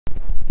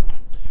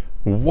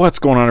What's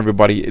going on,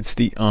 everybody? It's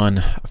the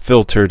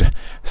Unfiltered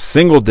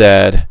Single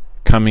Dad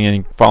coming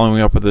in,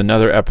 following up with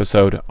another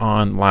episode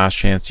on Last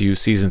Chance U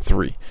Season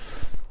 3.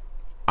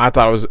 I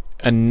thought it was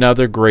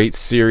another great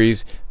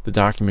series. The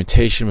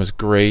documentation was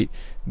great.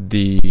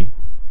 The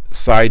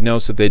side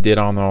notes that they did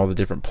on all the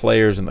different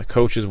players and the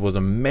coaches was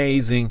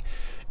amazing.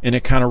 And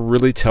it kind of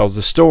really tells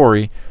the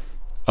story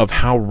of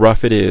how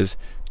rough it is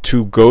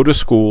to go to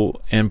school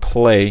and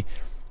play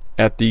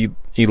at the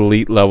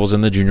elite levels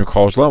and the junior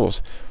college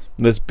levels.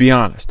 Let's be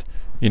honest.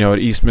 At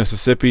East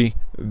Mississippi,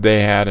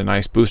 they had a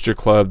nice booster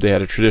club. They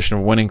had a tradition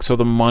of winning, so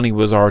the money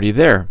was already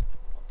there.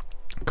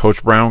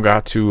 Coach Brown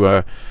got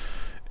to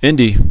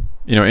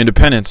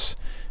Independence,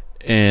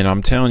 and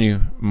I'm telling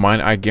you,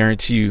 I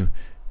guarantee you,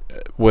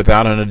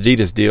 without an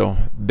Adidas deal,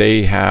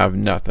 they have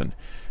nothing.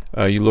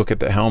 You look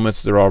at the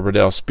helmets; they're all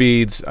Riddell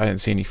Speeds. I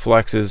didn't see any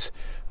flexes,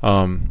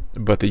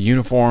 but the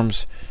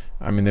uniforms.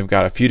 They've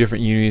got a few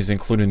different unis,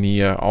 including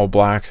the All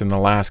Blacks in the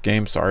last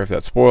game. Sorry if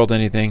that spoiled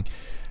anything.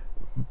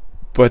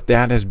 But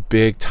that is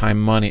big time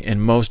money,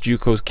 and most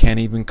JUCOs can't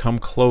even come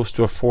close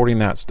to affording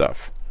that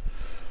stuff.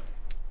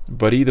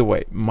 But either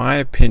way, my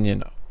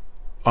opinion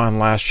on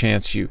Last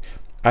Chance U,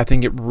 I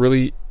think it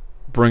really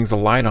brings a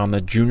light on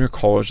the junior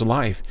college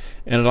life,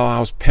 and it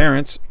allows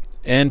parents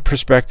and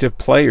prospective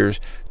players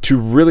to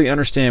really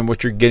understand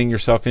what you're getting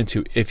yourself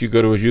into if you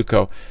go to a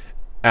JUCO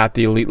at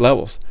the elite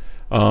levels.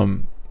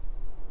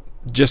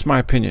 Just my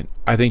opinion.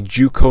 I think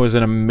JUCO is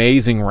an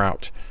amazing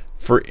route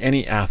for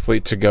any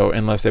athlete to go,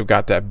 unless they've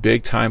got that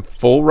big time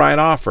full ride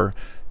offer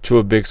to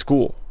a big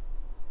school.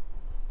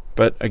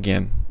 But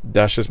again,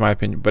 that's just my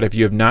opinion. But if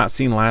you have not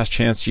seen Last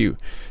Chance U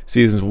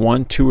seasons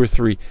 1, 2, or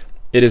 3,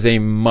 it is a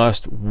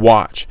must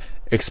watch,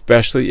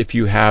 especially if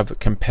you have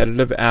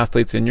competitive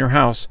athletes in your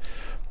house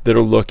that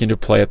are looking to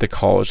play at the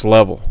college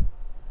level.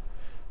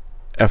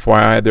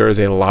 FYI, there is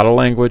a lot of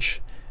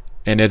language,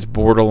 and it's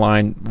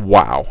borderline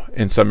wow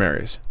in some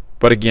areas.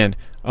 But again,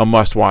 a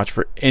must watch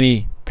for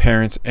any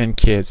parents and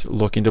kids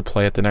looking to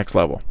play at the next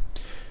level.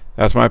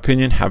 That's my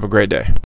opinion. Have a great day.